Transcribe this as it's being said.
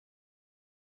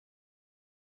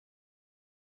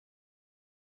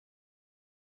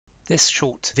This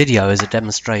short video is a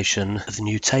demonstration of the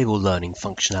new table learning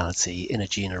functionality in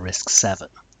AgenaRisk 7.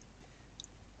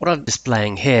 What I'm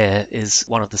displaying here is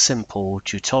one of the simple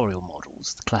tutorial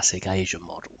models, the classic Asia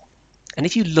model. And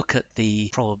if you look at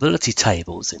the probability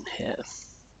tables in here,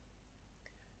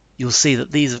 you'll see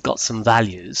that these have got some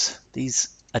values. These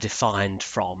are defined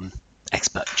from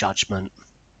expert judgment.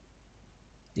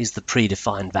 These are the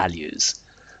predefined values.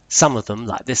 Some of them,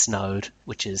 like this node,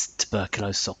 which is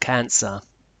tuberculosis or cancer,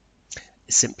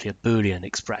 is simply a Boolean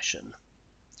expression.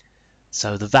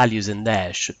 So the values in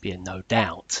there should be in no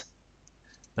doubt.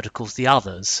 But of course the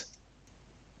others,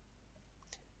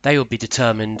 they will be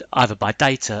determined either by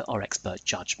data or expert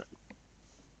judgment.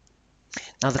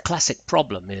 Now the classic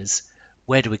problem is,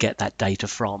 where do we get that data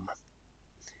from?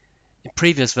 In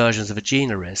previous versions of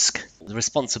AgenaRisk, the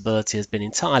responsibility has been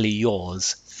entirely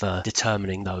yours for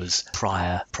determining those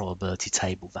prior probability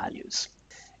table values.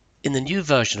 In the new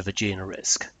version of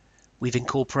AgenaRisk, we've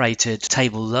incorporated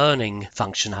table learning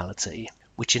functionality,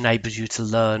 which enables you to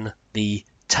learn the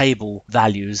table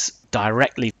values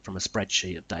directly from a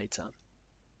spreadsheet of data,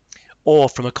 or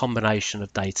from a combination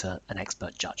of data and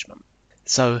expert judgment.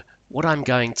 So what I'm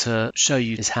going to show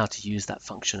you is how to use that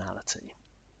functionality.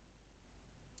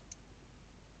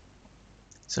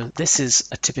 So this is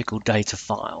a typical data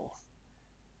file.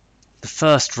 The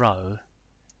first row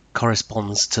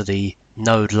corresponds to the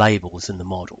node labels in the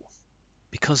model.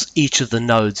 Because each of the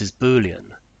nodes is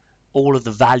Boolean, all of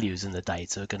the values in the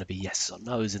data are going to be yes or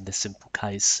no's in this simple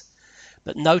case.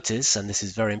 But notice, and this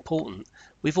is very important,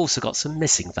 we've also got some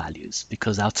missing values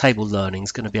because our table learning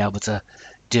is going to be able to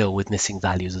deal with missing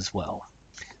values as well.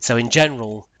 So in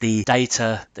general, the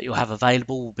data that you'll have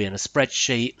available will be in a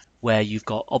spreadsheet where you've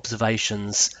got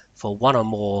observations for one or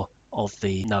more of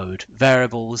the node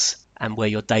variables and where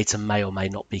your data may or may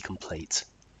not be complete.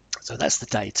 So that's the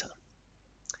data.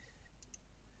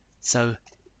 So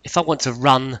if I want to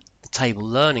run the table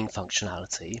learning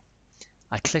functionality,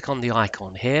 I click on the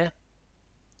icon here,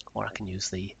 or I can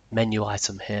use the menu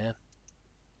item here,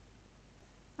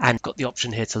 and got the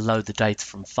option here to load the data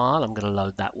from file. I'm going to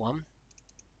load that one.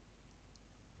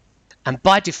 And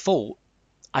by default,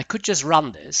 I could just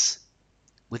run this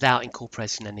without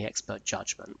incorporating any expert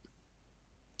judgment.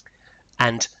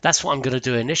 And that's what I'm going to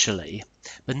do initially.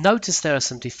 But notice there are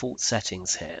some default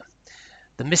settings here.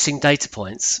 The missing data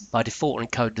points by default are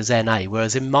encoded as NA,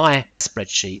 whereas in my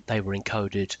spreadsheet they were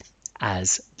encoded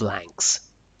as blanks.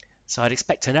 So I'd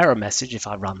expect an error message if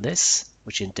I run this,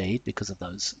 which indeed, because of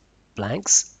those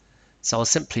blanks. So I'll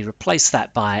simply replace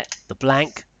that by the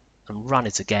blank and run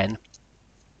it again.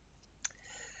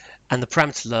 And the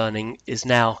parameter learning is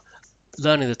now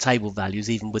learning the table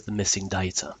values even with the missing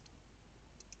data.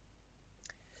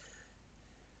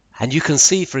 And you can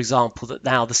see, for example, that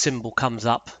now the symbol comes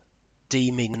up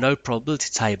deeming no probability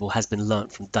table has been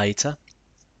learnt from data.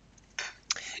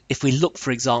 If we look,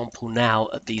 for example, now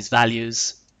at these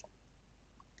values,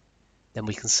 then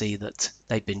we can see that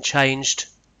they've been changed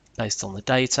based on the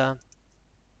data.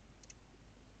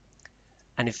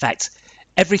 And in fact,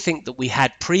 everything that we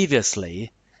had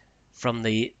previously from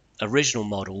the original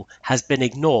model has been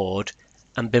ignored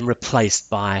and been replaced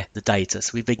by the data.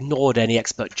 So we've ignored any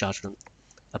expert judgment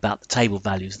about the table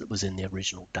values that was in the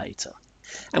original data.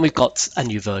 And we've got a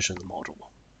new version of the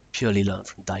model, purely learned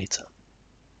from data.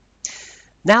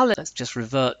 Now let's just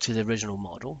revert to the original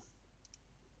model.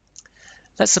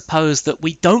 Let's suppose that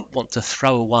we don't want to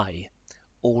throw away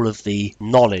all of the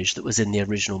knowledge that was in the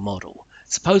original model.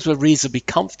 Suppose we're reasonably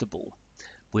comfortable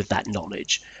with that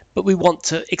knowledge, but we want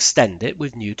to extend it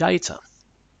with new data.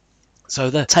 So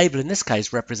the table in this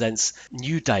case represents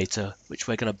new data which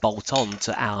we're going to bolt on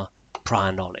to our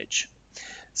prior knowledge.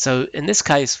 So in this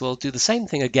case we'll do the same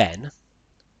thing again.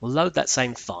 We'll load that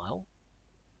same file.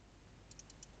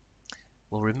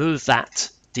 We'll remove that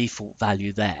default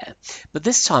value there, but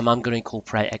this time I'm going to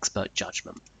incorporate expert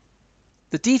judgment.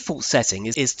 The default setting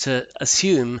is to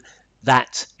assume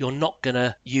that you're not going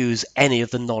to use any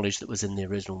of the knowledge that was in the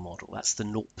original model. That's the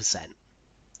 0%.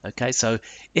 Okay, so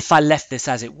if I left this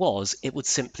as it was, it would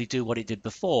simply do what it did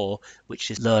before, which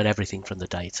is learn everything from the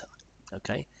data.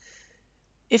 Okay.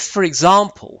 If, for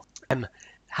example,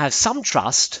 have some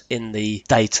trust in the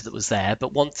data that was there,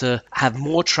 but want to have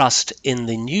more trust in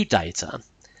the new data,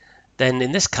 then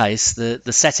in this case, the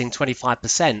setting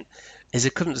 25% is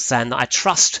equivalent to saying that I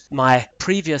trust my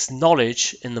previous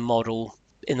knowledge in the model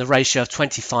in the ratio of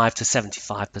 25 to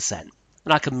 75%.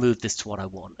 And I can move this to what I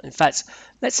want. In fact,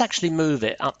 let's actually move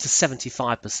it up to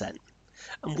 75%.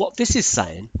 And what this is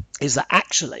saying is that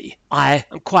actually I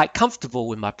am quite comfortable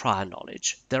with my prior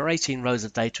knowledge. There are 18 rows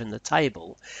of data in the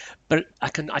table, but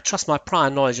I trust my prior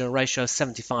knowledge in a ratio of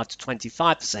 75 to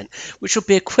 25%, which would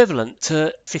be equivalent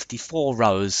to 54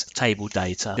 rows of table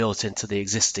data built into the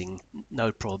existing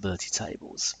node probability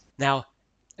tables. Now,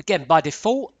 again, by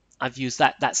default, I've used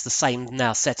that. That's the same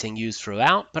now setting used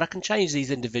throughout, but I can change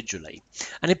these individually.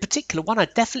 And in particular, one I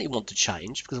definitely want to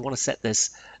change, because I want to set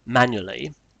this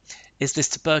manually, is this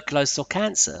tuberculosis or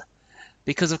cancer.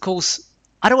 Because, of course,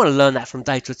 I don't want to learn that from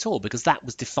data at all, because that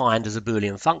was defined as a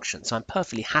Boolean function. So I'm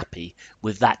perfectly happy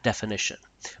with that definition.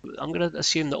 I'm going to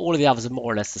assume that all of the others are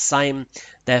more or less the same,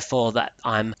 therefore that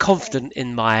I'm confident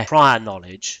in my prior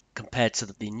knowledge compared to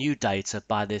the new data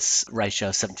by this ratio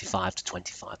of 75 to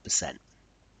 25%.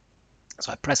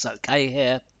 So I press OK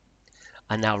here.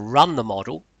 I now run the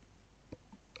model.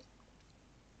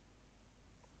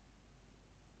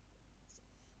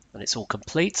 And it's all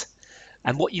complete.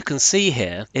 And what you can see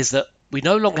here is that we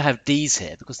no longer have D's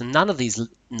here because none of these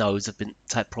nodes have been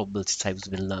probability tables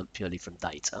have been learnt purely from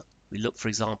data. We look, for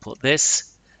example, at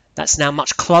this. That's now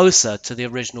much closer to the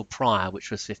original prior, which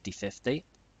was 50-50.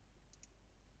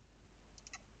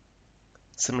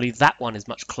 Similarly, that one is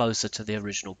much closer to the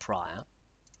original prior.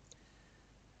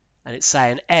 And it's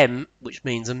saying M, which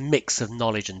means a mix of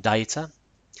knowledge and data.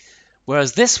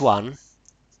 Whereas this one,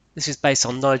 this is based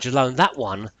on knowledge alone. That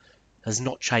one has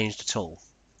not changed at all.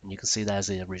 And you can see there's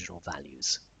the original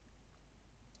values.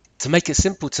 To make it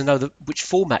simple to know which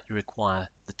format you require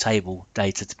the table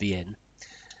data to be in,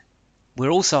 we're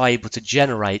also able to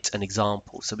generate an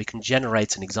example. So we can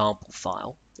generate an example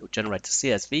file. It will generate a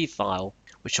CSV file,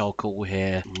 which I'll call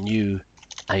here new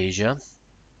Asia.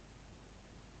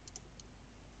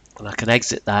 And I can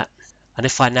exit that. And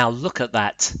if I now look at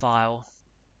that file,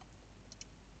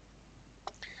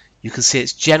 you can see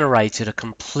it's generated a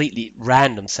completely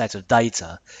random set of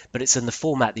data, but it's in the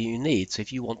format that you need. So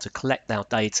if you want to collect our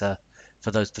data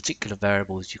for those particular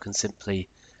variables, you can simply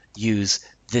use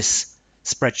this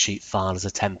spreadsheet file as a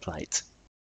template.